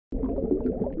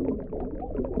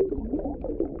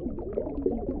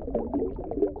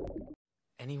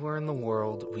Anywhere in the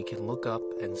world, we can look up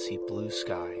and see blue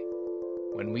sky.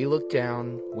 When we look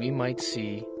down, we might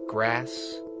see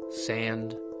grass,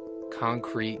 sand,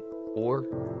 concrete, or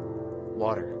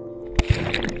water.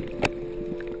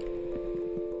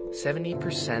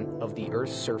 70% of the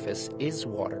Earth's surface is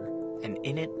water, and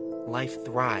in it, life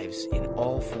thrives in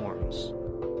all forms.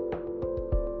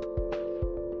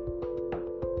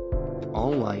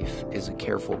 All life is a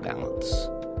careful balance,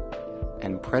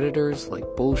 and predators like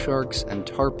bull sharks and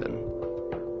tarpon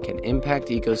can impact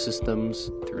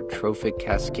ecosystems through trophic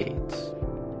cascades.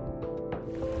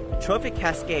 Trophic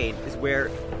cascade is where,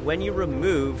 when you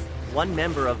remove one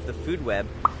member of the food web,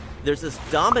 there's this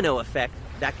domino effect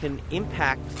that can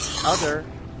impact other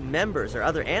members or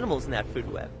other animals in that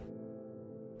food web.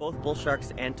 Both bull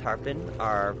sharks and tarpon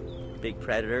are big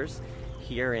predators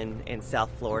here in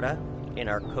South Florida, in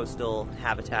our coastal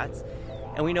habitats,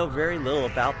 and we know very little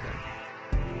about them.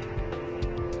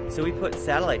 So we put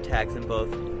satellite tags in both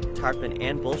tarpon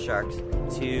and bull sharks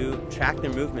to track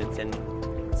their movements and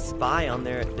spy on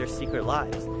their secret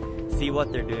lives, see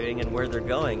what they're doing and where they're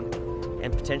going,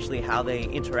 and potentially how they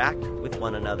interact with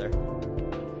one another.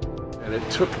 And it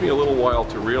took me a little while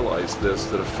to realize this,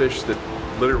 that a fish that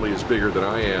literally is bigger than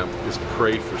I am is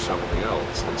prey for something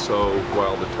else. And so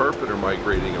while the tarpon are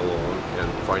migrating along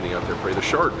and finding out their prey, the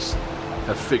sharks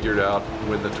have figured out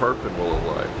when the tarpon will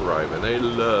arrive, and they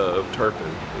love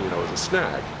tarpon, as a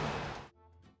snack.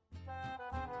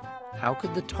 How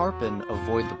could the tarpon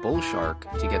avoid the bull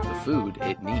shark to get the food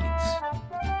it needs?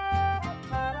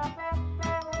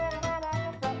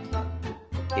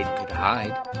 It could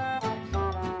hide.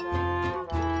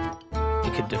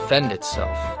 It could defend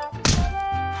itself.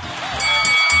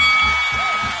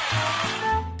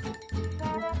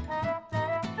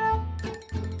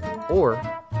 Or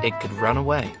it could run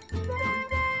away.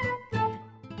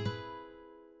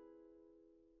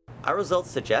 Our results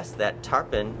suggest that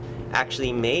tarpon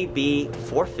actually may be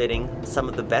forfeiting some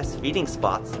of the best feeding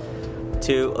spots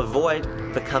to avoid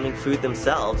becoming food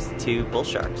themselves to bull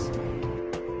sharks.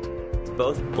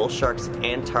 Both bull sharks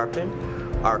and tarpon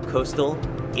are coastal,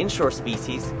 inshore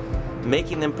species,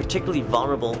 making them particularly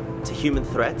vulnerable to human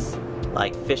threats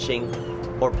like fishing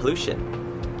or pollution.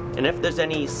 And if there's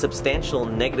any substantial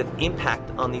negative impact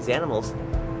on these animals,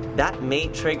 that may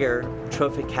trigger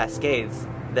trophic cascades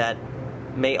that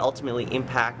may ultimately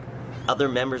impact other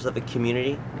members of the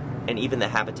community and even the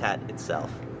habitat itself.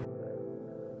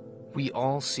 We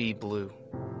all see blue,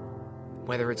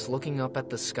 whether it's looking up at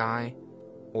the sky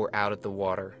or out at the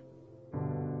water.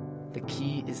 The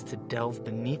key is to delve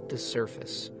beneath the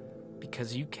surface,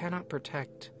 because you cannot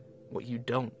protect what you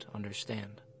don't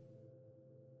understand.